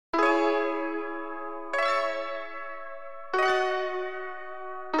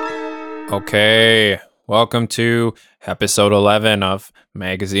Okay, welcome to episode 11 of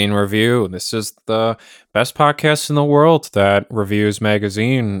Magazine Review. This is the best podcast in the world that reviews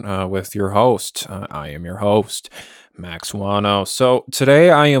magazine with your host. I am your host, Max Wano. So today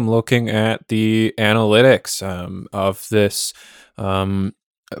I am looking at the analytics of this podcast,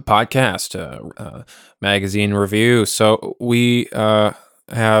 Magazine Review. So we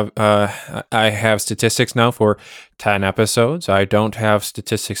I have statistics now for 10 episodes. I don't have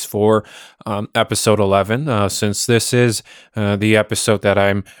statistics for episode 11 since this is the episode that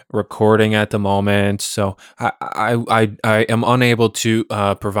I'm recording at the moment. So I am unable to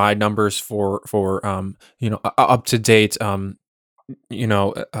provide numbers for up to date up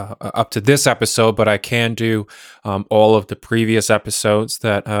to this episode, but I can do all of the previous episodes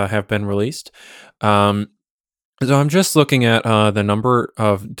that have been released. So I'm just looking at the number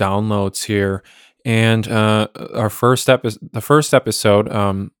of downloads here, and the first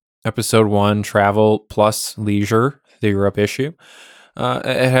episode, episode one, travel plus leisure, the Europe issue.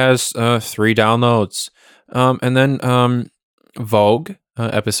 It has 3 downloads, and then Vogue,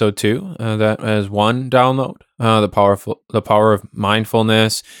 episode two, that has 1 download. The power of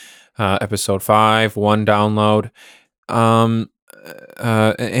mindfulness, episode 5, 1 download. And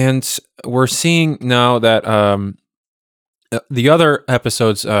we're seeing now that the other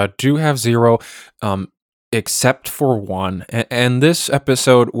episodes do have 0, except for 1. And this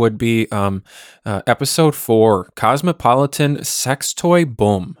episode would be episode 4, Cosmopolitan Sex Toy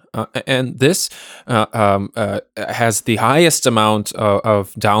Boom. And this has the highest amount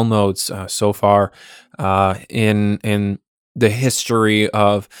of downloads so far in the history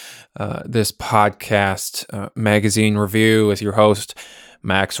of this podcast, Magazine Review, with your host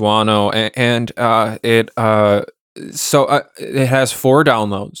Max Wano, and it has 4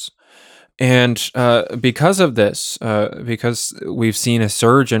 downloads, and because of this, because we've seen a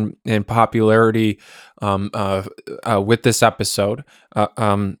surge in popularity with this episode,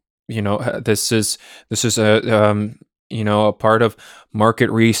 this is a part of market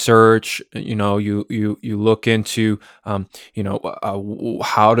research. You look into how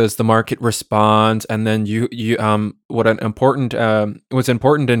does the market respond, and then what's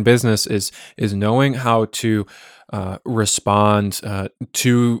important in business is knowing how to respond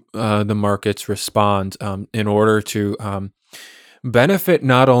to the market's respond in order to benefit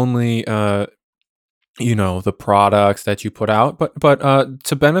not only the products that you put out, but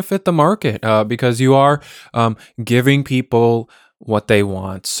to benefit the market, because you are giving people what they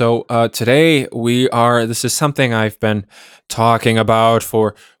want. So today this is something I've been talking about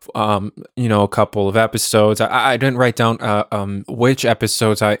for a couple of episodes. I didn't write down which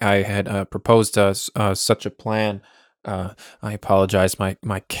episodes I had proposed such a plan. I apologize.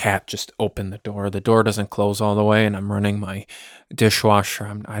 My cat just opened the door. The door doesn't close all the way, and I'm running my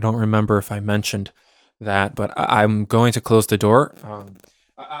dishwasher. I don't remember if I mentioned that, but I'm going to close the door.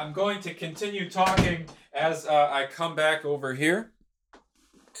 I'm going to continue talking as I come back over here.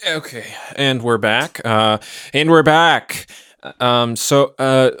 Okay, and we're back. So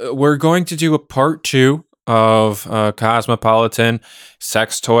we're going to do a part 2 of Cosmopolitan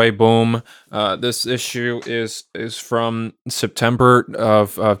Sex Toy Boom. This issue is from September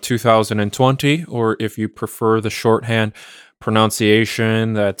of 2020, or if you prefer the shorthand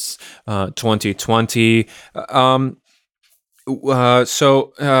pronunciation, that's 2020.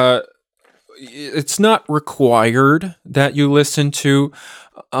 It's not required that you listen to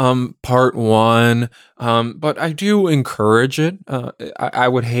part 1, but I do encourage it. I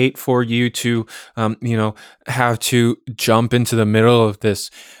would hate for you to have to jump into the middle of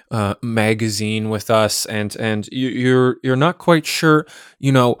this magazine with us, and you're not quite sure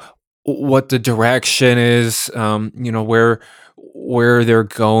what the direction is, where they're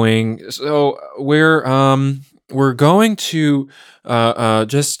going. So we're going to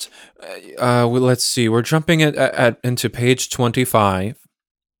just let's see, we're jumping into page 25.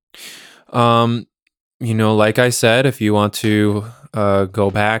 Like I said, if you want to go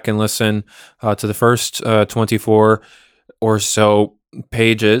back and listen to the first 24 or so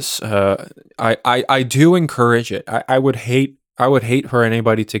pages, I do encourage it. I would hate for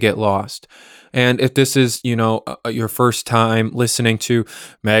anybody to get lost. And if this is, your first time listening to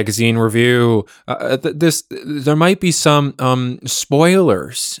Magazine Review, there might be some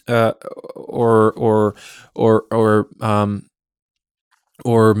spoilers, or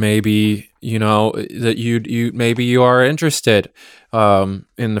maybe that you are interested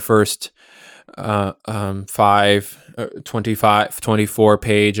in the first 5, 25, 24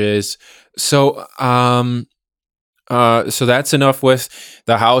 pages. So So that's enough with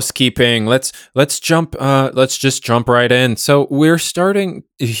the housekeeping. Let's just jump right in. So we're starting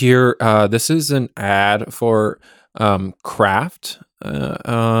here. This is an ad for Kraft.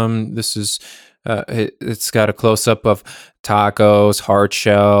 This is it's got a close up of tacos, hard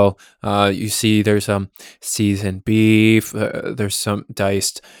shell. You see there's seasoned beef. There's some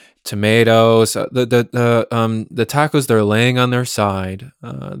diced tomatoes. The tacos, they're laying on their side.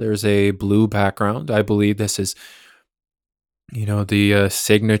 There's a blue background. I believe this is, the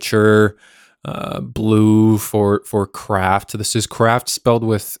signature blue for Kraft. This is Kraft spelled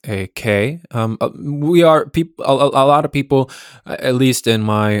with a K. We are people. A lot of people, at least in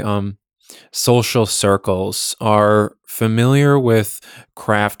my social circles, are familiar with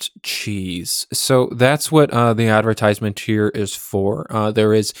Kraft cheese. So that's what the advertisement here is for.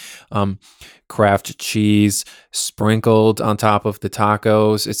 There is Kraft cheese sprinkled on top of the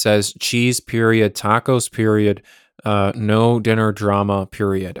tacos. It says cheese period, tacos period, no dinner drama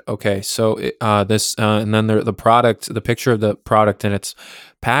period. Okay, so this and then the product, the picture of the product in its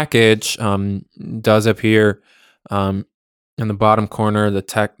package does appear. In the bottom corner, the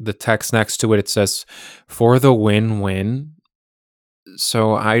text next to it, it says for the win-win.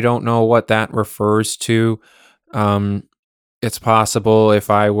 So I don't know what that refers to. Um, it's possible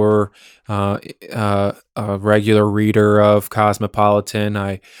if I were a regular reader of Cosmopolitan,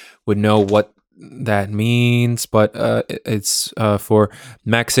 I would know what that means, but it's for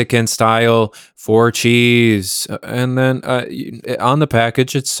Mexican style for cheese. And then on the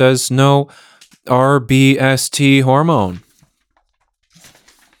package, it says no RBST hormone.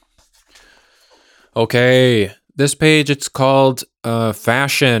 Okay, this page, it's called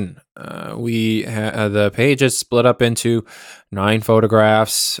fashion. The page is split up into 9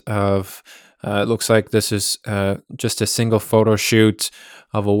 photographs of. It looks like this is just a single photo shoot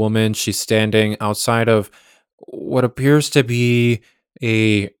of a woman. She's standing outside of what appears to be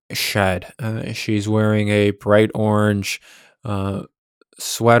a shed. She's wearing a bright orange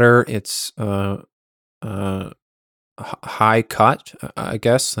sweater. It's high cut, I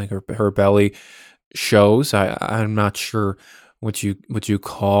guess, like her belly shows. I'm not sure what you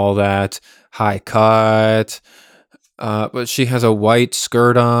call that, high cut. But she has a white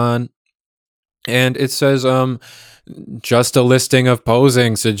skirt on, and it says just a listing of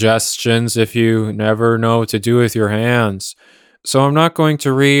posing suggestions if you never know what to do with your hands. So I'm not going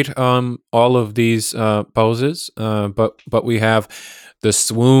to read all of these poses, but we have the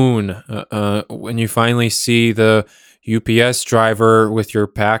swoon when you finally see the UPS driver with your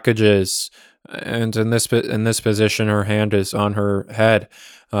packages, and in this position, her hand is on her head.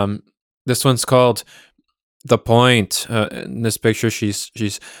 Um, this one's called the point. In this picture,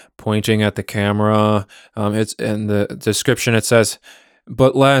 she's pointing at the camera. It's in the description. It says,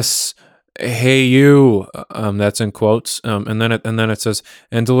 "But less, hey you." That's in quotes. And then it says,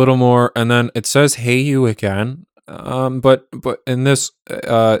 and a little more, and then it says, "Hey you" again. But in this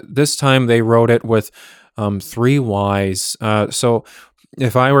time they wrote it with 3 Y's. So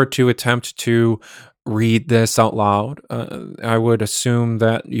if I were to attempt to read this out loud, I would assume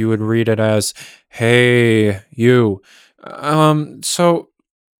that you would read it as "Hey, you." So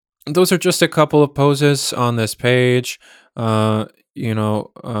those are just a couple of poses on this page. Uh,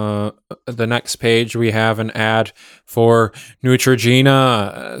 the next page we have an ad for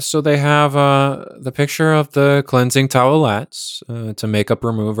Neutrogena. So they have the picture of the cleansing towelettes. It's a makeup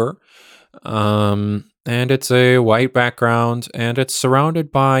remover. And it's a white background, and it's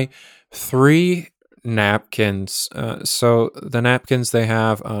surrounded by 3 napkins. So the napkins, they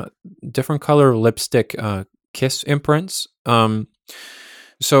have different color lipstick kiss imprints.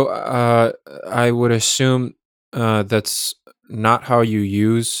 So I would assume that's not how you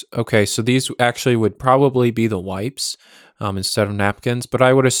use. Okay, so these actually would probably be the wipes instead of napkins, but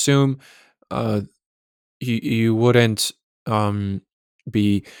I would assume uh, you wouldn't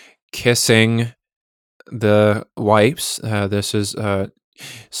be kissing the wipes. This is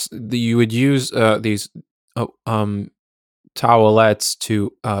you would use these uh, um, towelettes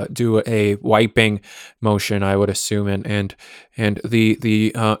to do a wiping motion, I would assume, and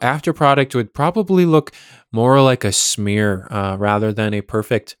the after product would probably look more like a smear rather than a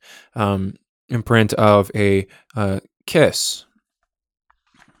perfect imprint of a kiss.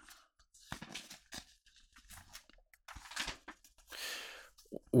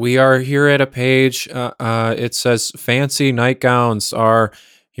 We are here at a page. It says fancy nightgowns are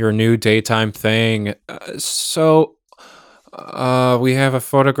your new daytime thing. We have a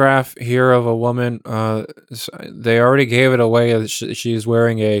photograph here of a woman. They already gave it away. She's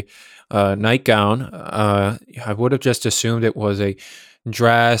wearing a nightgown. I would have just assumed it was a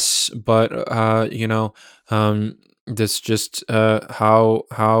dress, but um, this just you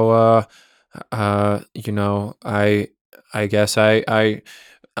know, I guess I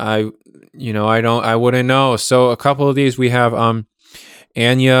I wouldn't know. So a couple of these we have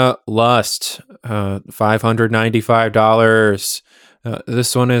Anya Lust, $595.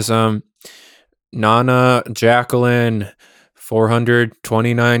 This one is Nana Jacqueline,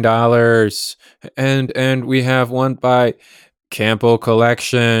 $429. And we have one by Campo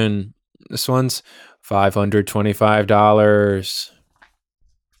Collection. This one's $525.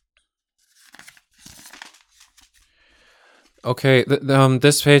 Okay,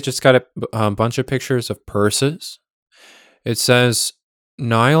 this page just got a bunch of pictures of purses. It says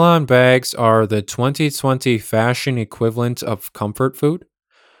nylon bags are the 2020 fashion equivalent of comfort food.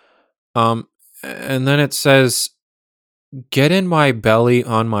 Um, and then it says, "Get in my belly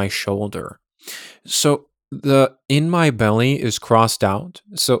on my shoulder." So the "in my belly" is crossed out.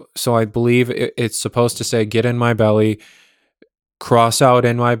 So I believe it's supposed to say, "Get in my belly," cross out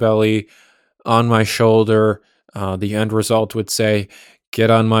 "in my belly," on my shoulder. The end result would say,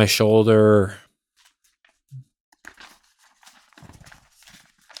 "Get on my shoulder."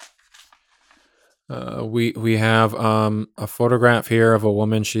 We have a photograph here of a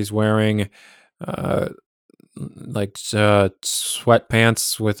woman. She's wearing uh,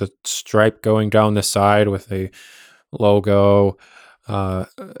 sweatpants with a stripe going down the side with a logo,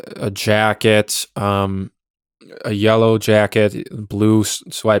 a jacket, a yellow jacket, blue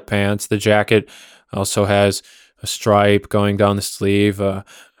sweatpants. The jacket also has a stripe going down the sleeve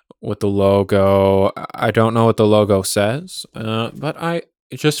with the logo. I don't know what the logo says, but I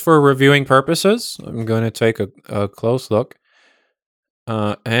just for reviewing purposes, I'm going to take a close look.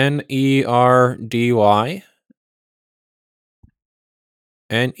 Nerdy, Nergy,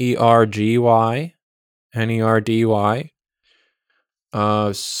 Nerdy.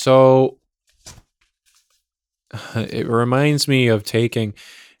 So it reminds me of taking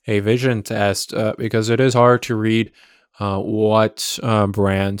a vision test because it is hard to read what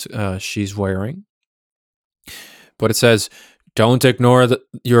brand she's wearing. But it says, "Don't ignore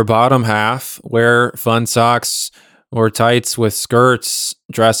your bottom half. Wear fun socks or tights with skirts,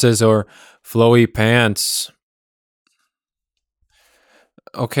 dresses, or flowy pants."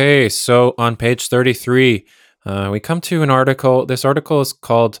 Okay, so on page 33, we come to an article. This article is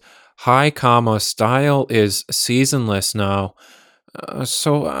called "Hi, comma, Style is Seasonless Now."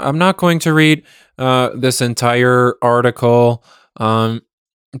 So I'm not going to read this entire article,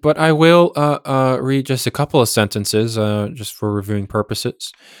 but I will read just a couple of sentences just for reviewing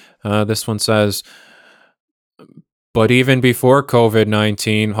purposes. This one says, "But even before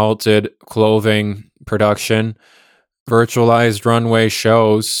COVID-19 halted clothing production, virtualized runway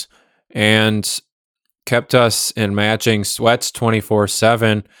shows, and kept us in matching sweats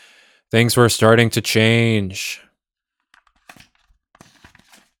 24/7, things were starting to change."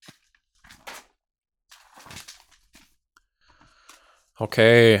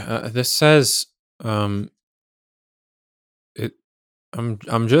 Okay, this says um, it.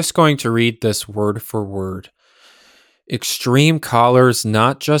 I'm just going to read this word for word. Extreme collars,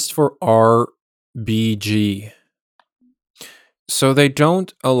 not just for RBG. So they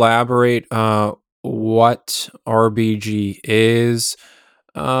don't elaborate what RBG is,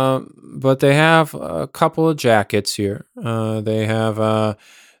 but they have a couple of jackets here. They have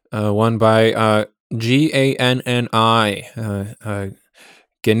one by GANNI,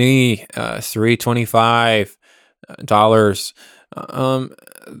 Guinea, $325. Um,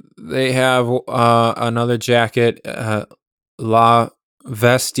 they have another jacket, La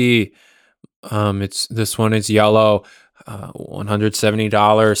Vesti. It's this one is yellow,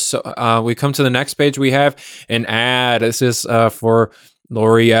 $170. So we come to the next page. We have an ad. This is for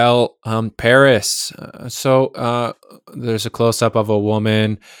L'Oreal Paris. There's a close up of a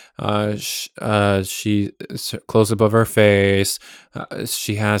woman. She close up of her face.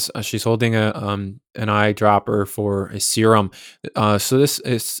 She's holding an eyedropper for a serum. So this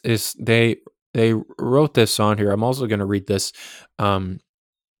is they wrote this on here. I'm also going to read this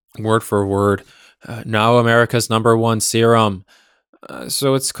word for word. Now America's number one serum.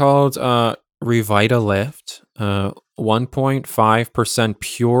 So it's called Revitalift, 1.5%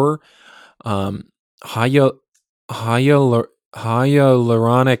 pure, um,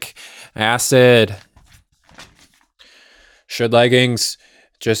 hyaluronic acid. Should leggings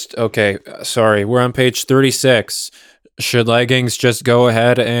just okay? Sorry, we're on page 36. Should leggings just go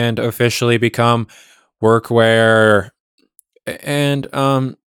ahead and officially become workwear? And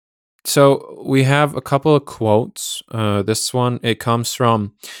so we have a couple of quotes. This one, it comes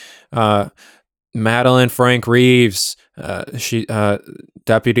from Madeline Frank Reeves. She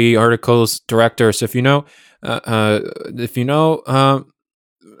deputy articles director. So uh, uh, if you know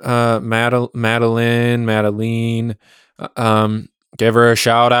Madeline, uh, um, give her a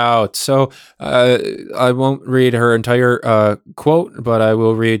shout out. So uh, I won't read her entire quote, but I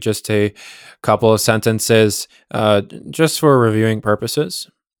will read just a couple of sentences, just for reviewing purposes.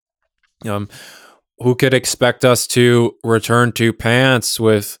 Um, who could expect us to return to pants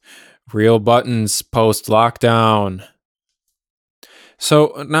with real buttons post lockdown?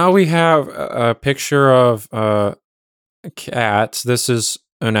 So now we have a picture of cats. This is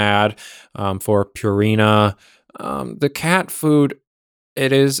an ad for Purina. The cat food,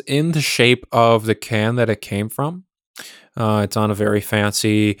 it is in the shape of the can that it came from. It's on a very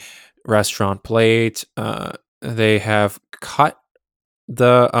fancy restaurant plate. They have cut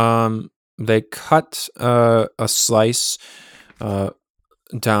the they cut a slice uh,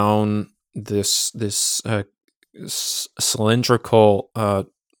 down this cylindrical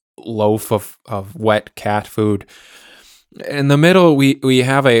loaf of wet cat food. In the middle, we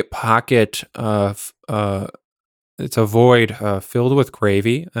have a pocket of it's a void filled with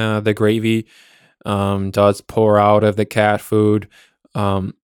gravy. The gravy does pour out of the cat food.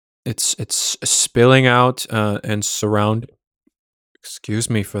 Um, it's spilling out and surround. Excuse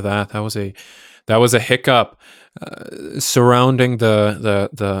me for that. That was a hiccup. Surrounding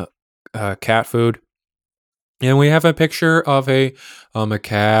the cat food. And we have a picture of a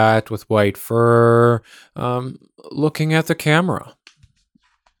cat with white fur, looking at the camera.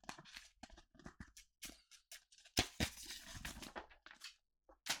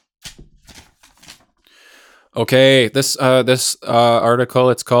 Okay, this article,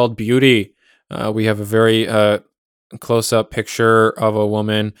 it's called Beauty. We have a very close up picture of a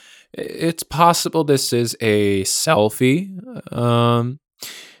woman. It's possible this is a selfie.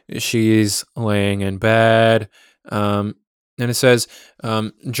 She's laying in bed. And it says,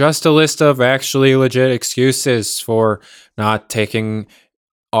 just a list of actually legit excuses for not taking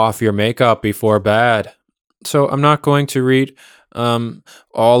off your makeup before bed. So I'm not going to read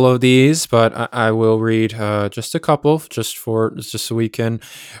all of these, but I will read just a couple, just so we can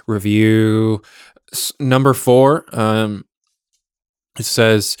review. Number 4, it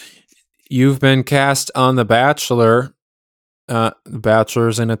says, "You've been cast on The Bachelor."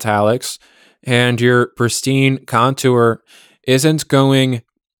 Bachelor's in italics, and your pristine contour isn't going.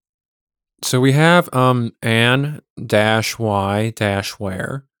 So we have Anne dash Y dash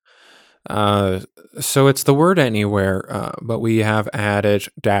where. Uh, so it's the word anywhere, but we have added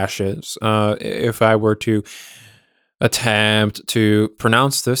dashes. If I were to attempt to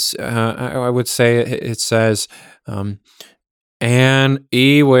pronounce this, I would say it says Anne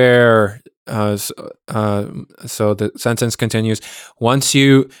Eware. So the sentence continues. Once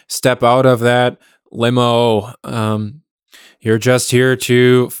you step out of that limo, you're just here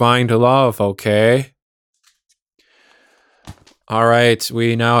to find love, okay? All right,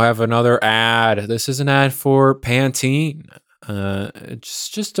 we now have another ad. This is an ad for Pantene. It's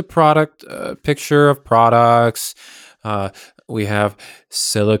just a product, picture of products. We have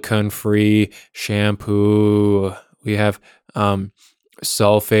silicone-free shampoo. We have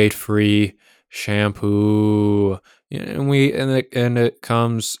sulfate-free shampoo, and it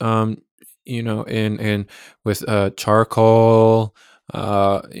comes in with charcoal.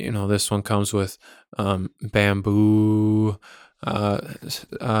 This one comes with bamboo.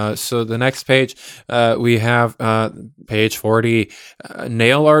 So the next page, we have page 40,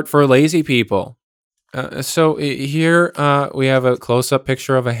 nail art for lazy people. So here we have a close-up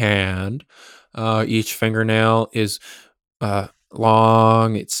picture of a hand. Each fingernail is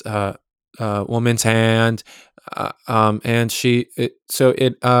long. It's woman's hand, and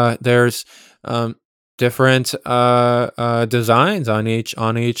there's different designs on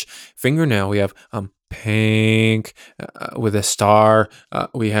each fingernail. We have pink with a star.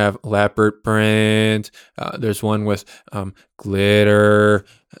 We have leopard print. There's one with glitter.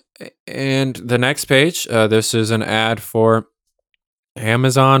 And the next page, this is an ad for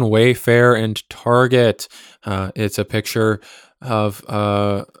Amazon, Wayfair, and Target. It's a picture of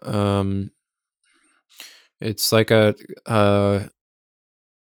it's like a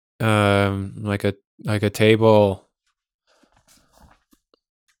table.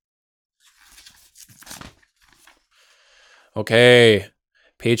 Okay,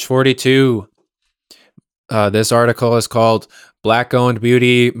 page 42. This article is called "Black-Owned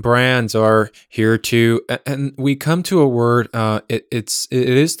Beauty Brands Are Here to," and we come to a word. It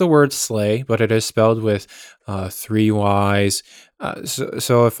is the word slay, but it is spelled with 3 Y's.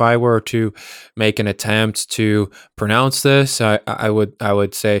 So if I were to make an attempt to pronounce this, I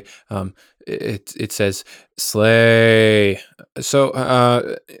would say it says slay. So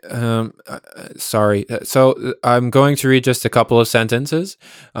sorry. So I'm going to read just a couple of sentences.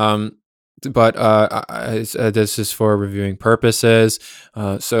 Um, but this is for reviewing purposes.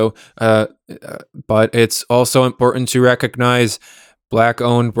 So, but it's also important to recognize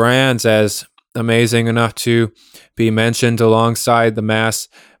Black-owned brands as amazing enough to be mentioned alongside the mass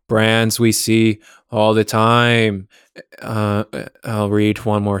brands we see all the time. Uh, I'll read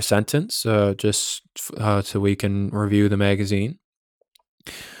one more sentence, just so we can review the magazine.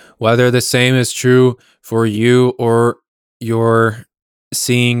 Whether the same is true for you or you're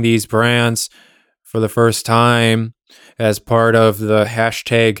seeing these brands for the first time as part of the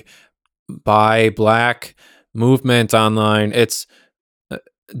hashtag Buy Black movement online, it's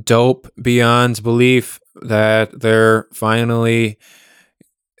dope beyond belief that they're finally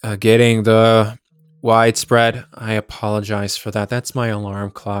getting the widespread. I apologize for that. That's my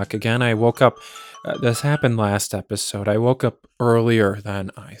alarm clock. Again, I woke up. This happened last episode. I woke up earlier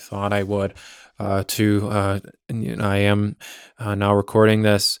than I thought I would. I am now recording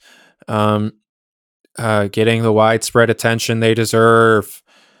this. Um, Getting the widespread attention they deserve.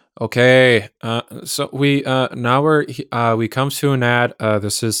 Okay, so we now we come to an ad.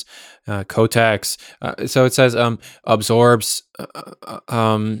 This is Kotex. So it says absorbs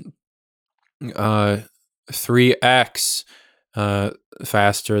uh 3x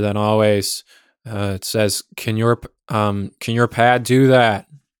faster than always. It says, can your pad do that?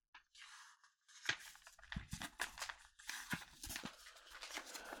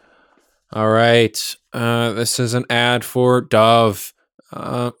 All right. This is an ad for Dove.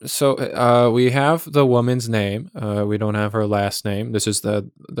 We have the woman's name. We don't have her last name. This is the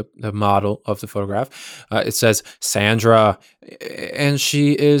model of the photograph. It says Sandra, and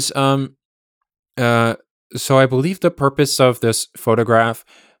she is uh. So I believe the purpose of this photograph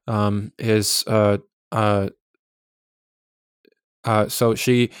is uh so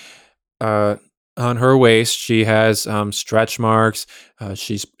she uh on her waist she has stretch marks.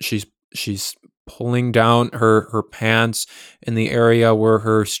 She's pulling down her pants in the area where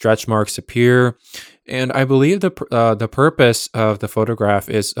her stretch marks appear, and I believe the purpose of the photograph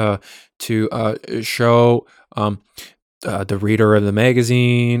is to show the reader of the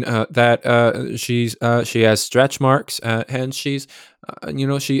magazine that she has stretch marks, and she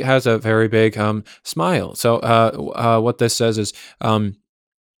has a very big smile. So what this says is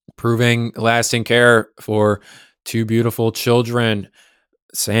proving lasting care for two beautiful children,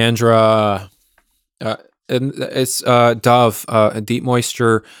 Sandra. Uh, and it's Dove, deep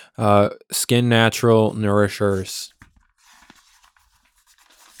moisture, skin natural nourishers.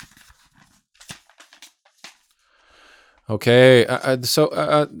 Okay,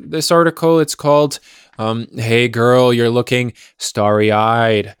 this article, it's called "Hey Girl, You're Looking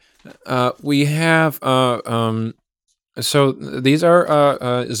Starry-Eyed." We have so these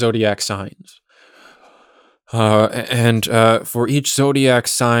are zodiac signs. And for each zodiac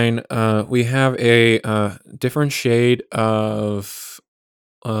sign, we have a different shade of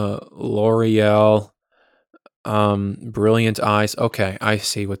L'Oreal brilliant eyes. Okay, I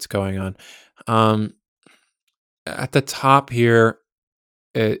see what's going on. Um, at the top here,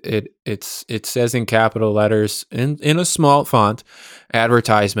 it says in capital letters in a small font,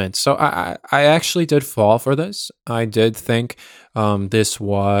 advertisement. So I actually did fall for this. I did think this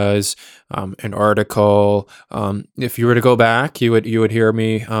was an article. If you were to go back, you would hear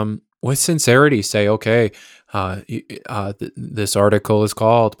me with sincerity say, okay, this article is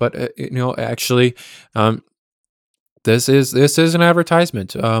called, but actually. This is an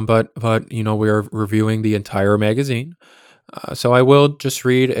advertisement, but we're reviewing the entire magazine. So I will just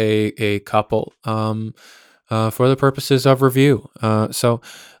read a couple for the purposes of review.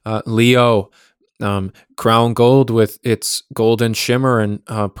 Leo, crown gold with its golden shimmer and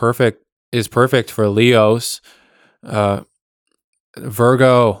perfect for Leos. Uh,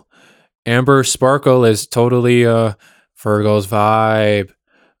 Virgo, amber sparkle is totally Virgo's vibe.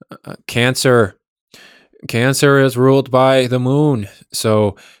 Cancer. Cancer is ruled by the moon,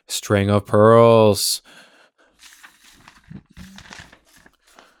 so string of pearls.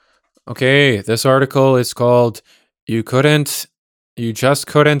 Okay, this article is called You Just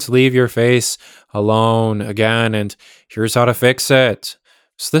Couldn't Leave Your Face Alone Again, and here's how to fix it.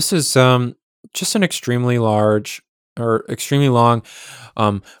 So this is just an extremely large or extremely long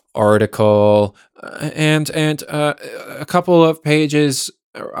article, and a couple of pages.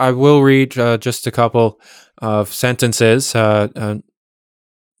 I will read just a couple of sentences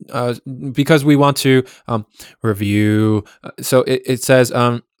because we want to review. So it says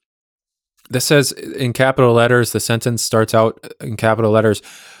this says in capital letters. The sentence starts out in capital letters.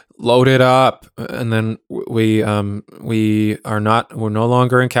 load it up, and then we're no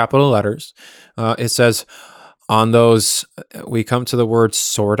longer in capital letters. It says on those, we come to the word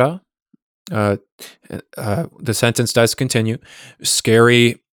sorta. uh, the sentence does continue.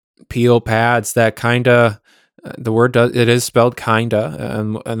 Scary peel pads that kinda, the word does, it is spelled kinda,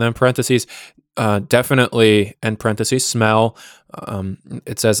 and then parentheses, definitely, and parentheses, smell.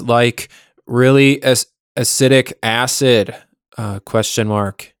 It says like really acidic acid, question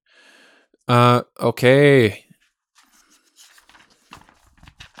mark. Okay.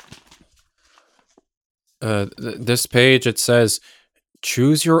 This page, it says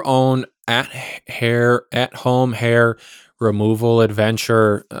choose your own at home hair removal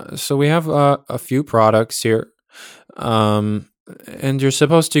adventure. So we have a few products here. Um, and you're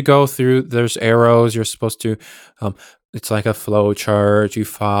supposed to go through, there's arrows. You're supposed to, um, it's like a flow chart. You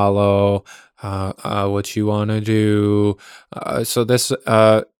follow what you want to do. So this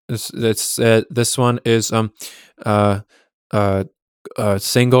one is uh, uh,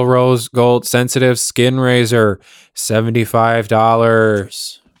 single rose gold sensitive skin razor,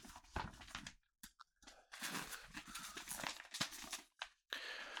 $75.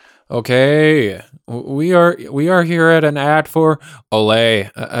 Okay, we are here at an ad for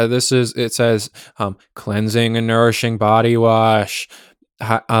Olay. This is, it says cleansing and nourishing body wash,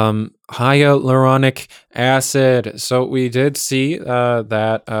 hyaluronic acid. So we did see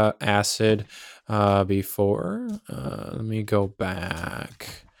that acid before. Let me go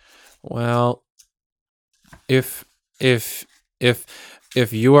back. Well, if if if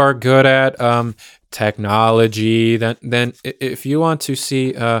if you are good at technology, if you want to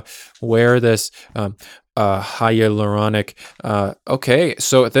see where this hyaluronic, okay,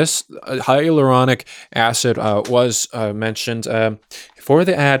 so this hyaluronic acid was mentioned for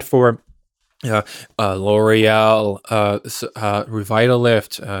the ad for L'Oreal,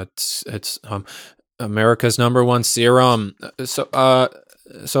 Revitalift. It's America's number one serum.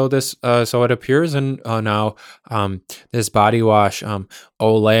 So it appears in now this body wash,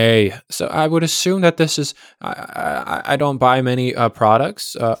 Olay. So I would assume that this is, I don't buy many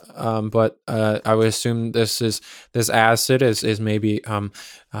products, but I would assume this acid is maybe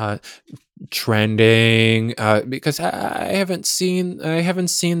uh, trending, because I haven't seen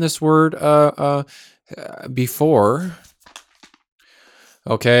this word before.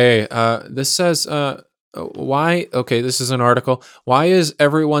 Okay, this says why. Okay, this is an article. Why is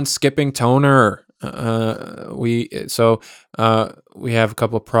everyone skipping toner? We have a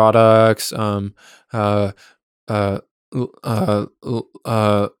couple of products. Uh, uh,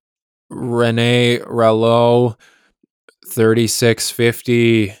 Rene Rallo,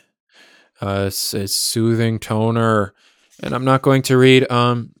 3650. It's soothing toner, and I'm not going to read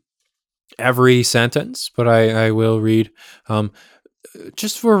every sentence, but I will read um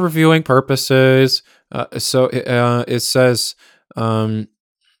just for reviewing purposes. It says um,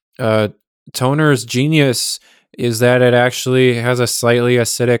 uh, toner's genius is that it actually has a slightly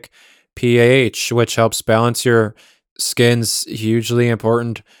acidic pH, which helps balance your skin's hugely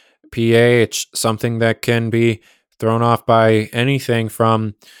important pH, something that can be thrown off by anything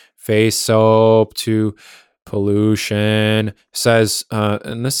from face soap to pollution. Says,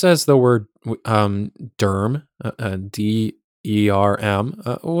 and this says the word derm, DERM,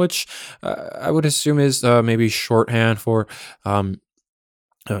 which I would assume is maybe shorthand for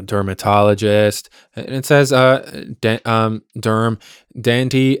dermatologist. And it says derm,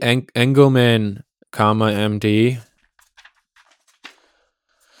 Dandy Engelman, comma MD.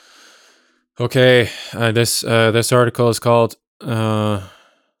 Okay, this article is called.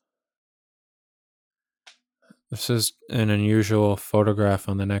 This is an unusual photograph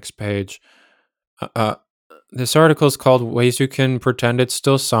on the next page. Uh, this article is called "Ways You Can Pretend It's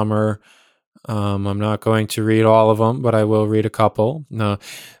Still Summer." I'm not going to read all of them, but I will read a couple. No,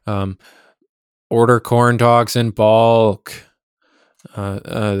 order corn dogs in bulk.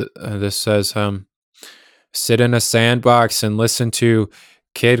 This says, sit in a sandbox and listen to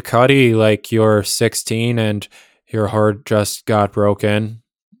Kid Cudi like you're 16 and your heart just got broken.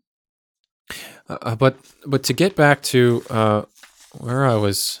 But to get back to where I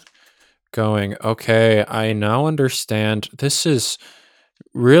was going, okay, I now understand. This is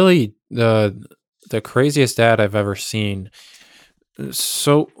really the craziest ad I've ever seen.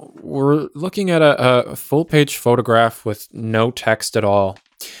 So we're looking at a full page photograph with no text at all.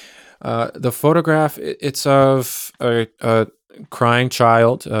 The photograph, it's of a crying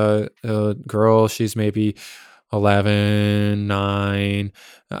child, a girl. She's maybe 11, 9.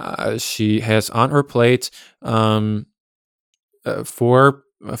 She has on her plate 4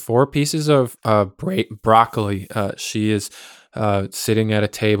 four pieces of broccoli. She is sitting at a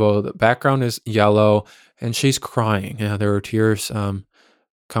table. The background is yellow, and she's crying. There are tears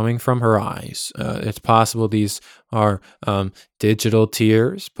coming from her eyes. It's possible these are digital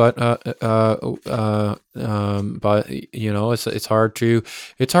tears, but it's hard to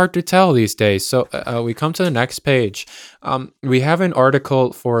tell these days. So we come to the next page. We have an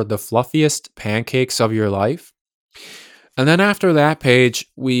article for the fluffiest pancakes of your life, and then after that page,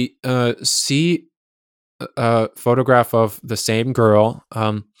 we see a photograph of the same girl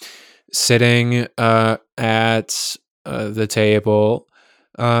sitting at the table,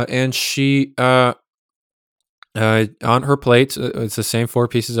 and she on her plate, it's the same four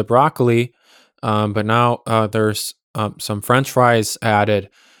pieces of broccoli, but now there's some French fries added,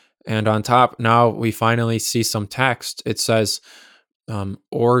 and on top now we finally see some text. It says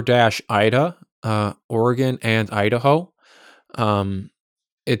or dash Ida, Oregon and Idaho. Um,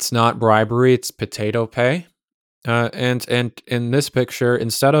 it's not bribery; it's potato pay. And in this picture,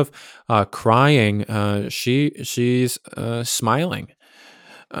 instead of crying, she's smiling.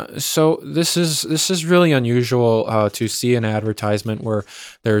 So this is really unusual to see an advertisement where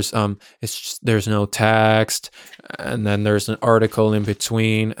there's no text, and then there's an article in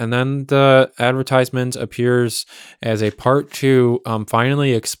between, and then the advertisement appears as a part two,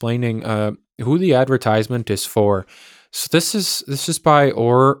 finally explaining who the advertisement is for. So this is by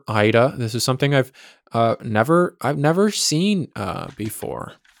Or Ida. This is something I've never seen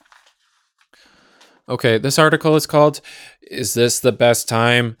before. Okay, this article is called "Is This the Best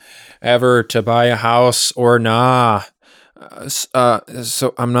Time Ever to Buy a House or Nah?"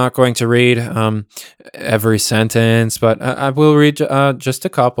 So I'm not going to read every sentence, but I will read just a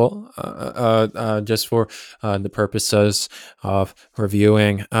couple, just for the purposes of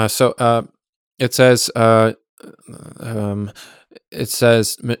reviewing. It says, um,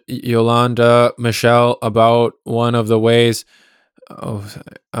 Yolanda Michelle about one of the ways. Oh,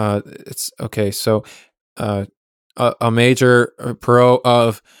 it's okay. So, uh, a major pro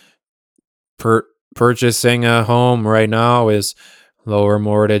of purchasing a home right now is lower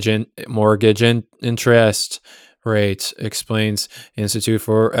interest rates, explains Institute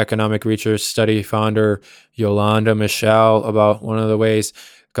for Economic Research study founder Yolanda Michelle about one of the ways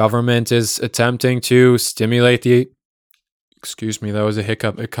government is attempting to stimulate the, excuse me, that was a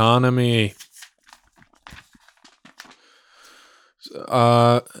hiccup, economy.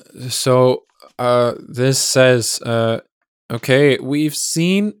 Uh, so this says, okay, um, we've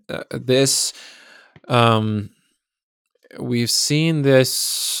seen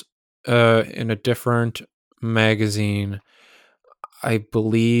this in a different magazine. I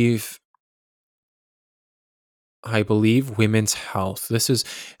believe Women's Health. This is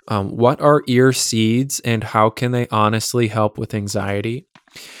what are ear seeds and how can they honestly help with anxiety?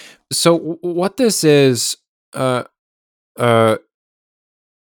 So what this is, uh, uh,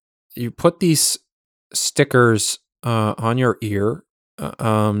 you put these stickers on your ear, uh,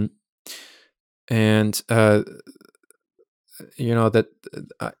 um, and that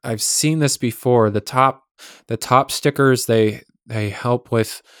I've seen this before. The top stickers, they help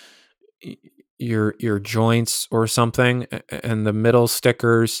with your joints or something, and the middle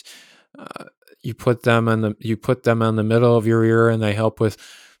stickers, uh, you put them on the middle of your ear, and they help with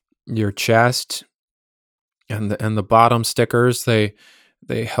your chest, and the bottom stickers, they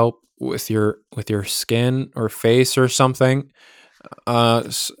help with your skin or face or something.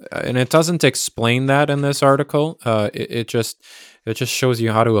 And it doesn't explain that in this article. It just shows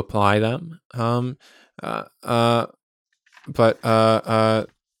you how to apply them. Uh, uh, but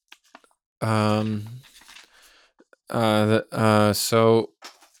um, so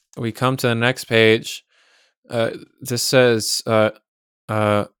we come to the next page. This says uh,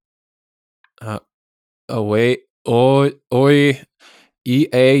 uh, away oi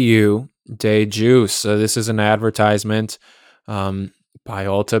EAU Day Juice. So this is an advertisement by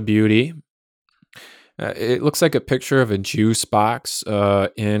Ulta Beauty. It looks like a picture of a juice box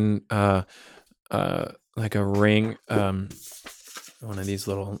in like a ring. One of these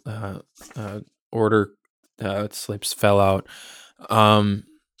little order slips fell out. Um,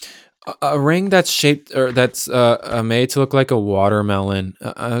 a ring that's shaped, or that's made to look like a watermelon.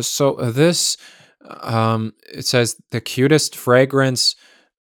 So this it says the cutest fragrance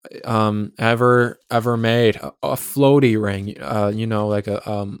ever made, a floaty ring, like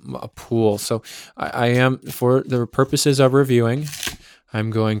a pool. So I am, for the purposes of reviewing, I'm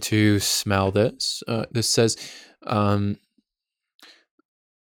going to smell this. This says um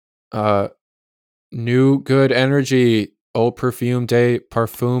uh new good energy eau perfume day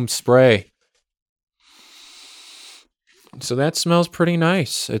parfum spray. So that smells pretty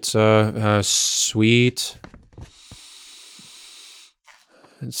nice. It's sweet.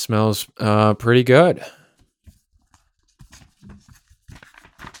 It smells pretty good.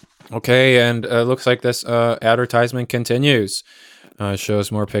 Okay, and looks like this advertisement continues.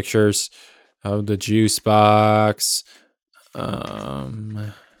 Shows more pictures of the juice box.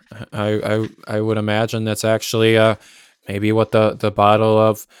 Um, I would imagine that's actually maybe what the bottle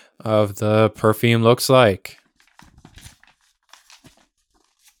of the perfume looks like.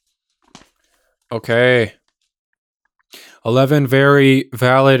 Okay. 11 very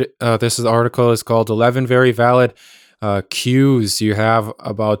valid this is article is called 11 very valid cues you have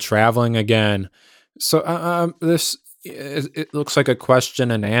about traveling again. So this it looks like a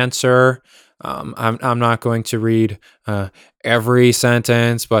question and answer. I'm not going to read every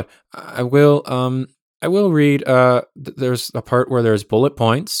sentence, but I will read there's a part where there's bullet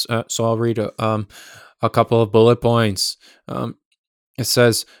points. So I'll read a couple of bullet points. It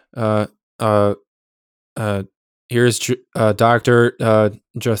says uh uh uh, here's Dr.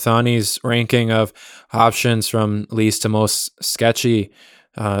 Jothani's ranking of options from least to most sketchy.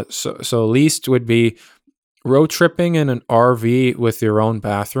 So least would be road tripping in an RV with your own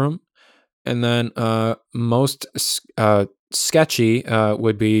bathroom, and then most sketchy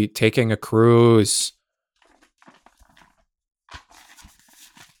would be taking a cruise.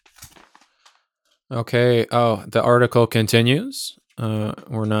 Okay. Oh, the article continues.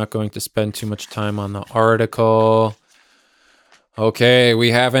 We're not going to spend too much time on the article. Okay,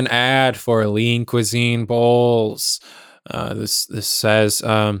 we have an ad for Lean Cuisine bowls. This says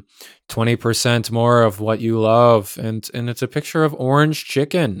 20% more of what you love, and it's a picture of orange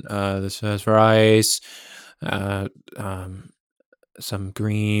chicken. This has rice, uh, um, some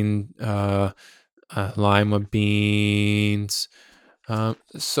green lima beans.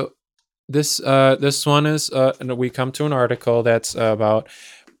 So this one is and we come to an article that's about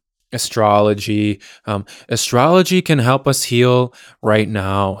astrology. Astrology can help us heal right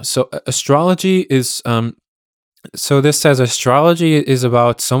now. So astrology is so this says astrology is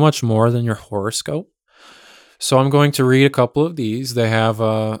about so much more than your horoscope. So I'm going to read a couple of these. They have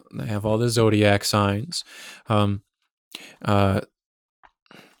all the zodiac signs. Um, uh,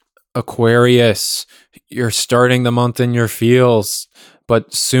 Aquarius, you're starting the month in your feels,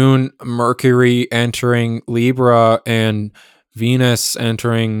 but soon Mercury entering Libra and Venus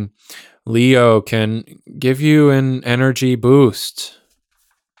entering Leo can give you an energy boost.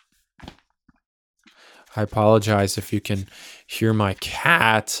 I apologize if you can hear my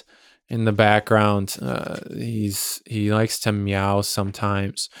cat in the background. He likes to meow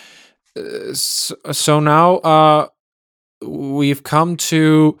sometimes. So now we've come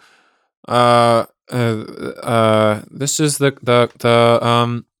to this is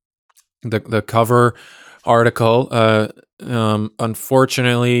the cover article.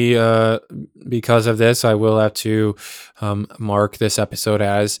 Unfortunately, because of this, I will have to mark this episode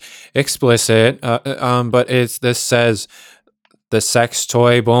as explicit. But this says the sex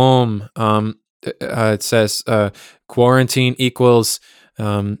toy boom. It says quarantine equals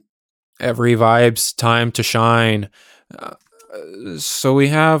every vibe's time to shine. Uh, so we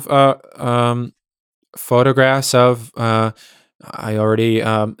have photographs of I already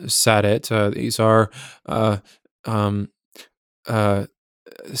said it. These are uh, um, uh,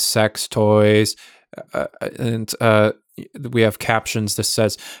 sex toys, and we have captions that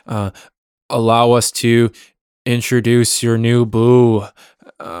says, "Allow us to introduce your new boo."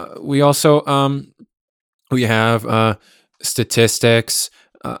 We also we have statistics.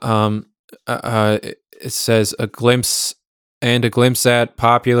 Uh, um, it says a glimpse at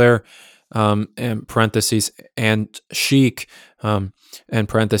popular in parentheses and chic in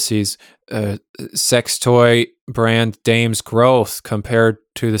parentheses sex toy brand Dame's growth compared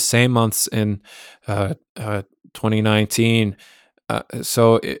to the same months in 2019.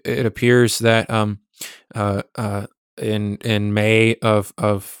 So it appears that in May of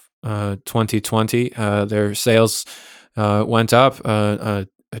 2020, their sales went up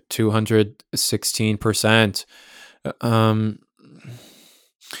 216%. Um,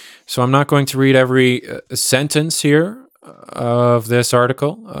 so I'm not going to read every sentence here of this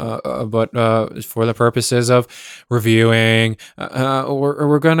article, but for the purposes of reviewing,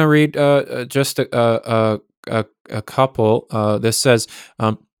 we're going to read just a couple. This says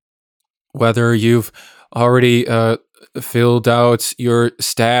whether you've already filled out your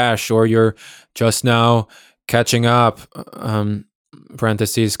stash or you're just now catching up.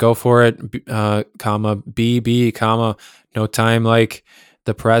 Parentheses, go for it, comma, BB, comma, no time like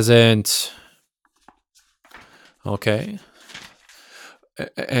the present. Okay.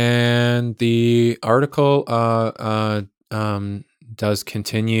 And the article does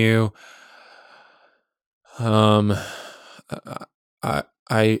continue. Um, I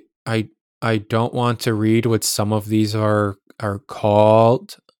I I I don't want to read what some of these are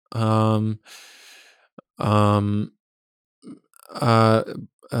called. Um, um, uh,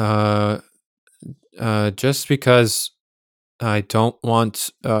 uh, just because I don't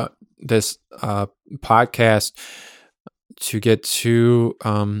want this podcast to get too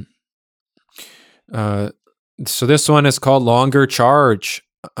uh so this one is called Longer Charge.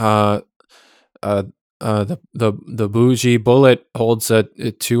 Uh uh the bougie bullet holds a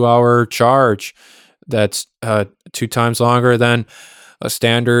 2 hour charge that's two times longer than a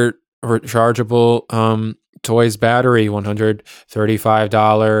standard rechargeable toys battery,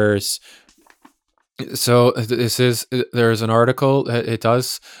 $135. So this is there's an article. It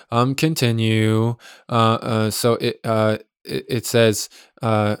does continue. So it says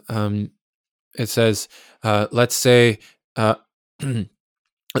it says let's say uh,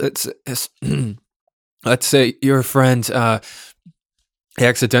 it's let's say your friend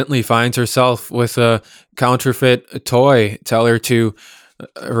accidentally finds herself with a counterfeit toy. Tell her to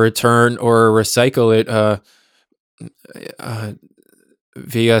return or recycle it uh,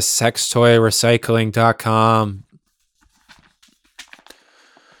 via sextoyrecycling.com.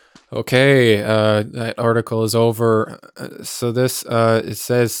 Okay, that article is over. So this it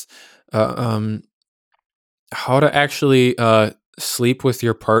says uh, um, how to actually sleep with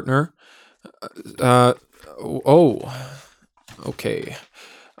your partner. Uh, oh, okay.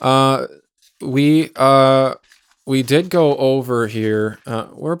 Uh, we uh we did go over here.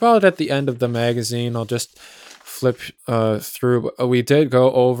 We're about at the end of the magazine. I'll just flip through. We did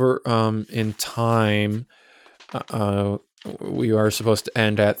go over in time. Uh, we are supposed to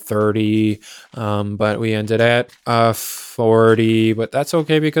end at 30, but we ended at 40. But that's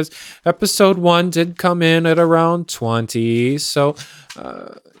okay because episode 1 did come in at around 20. So,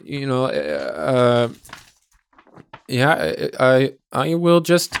 you know, yeah,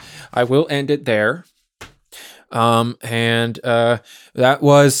 I will end it there. And that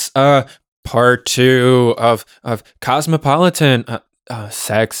was part 2 of Cosmopolitan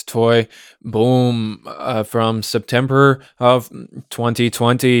sex toy boom from September of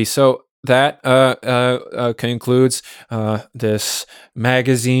 2020. So that concludes this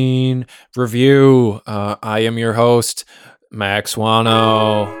magazine review. I am your host, Max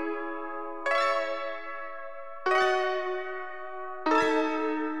Wano.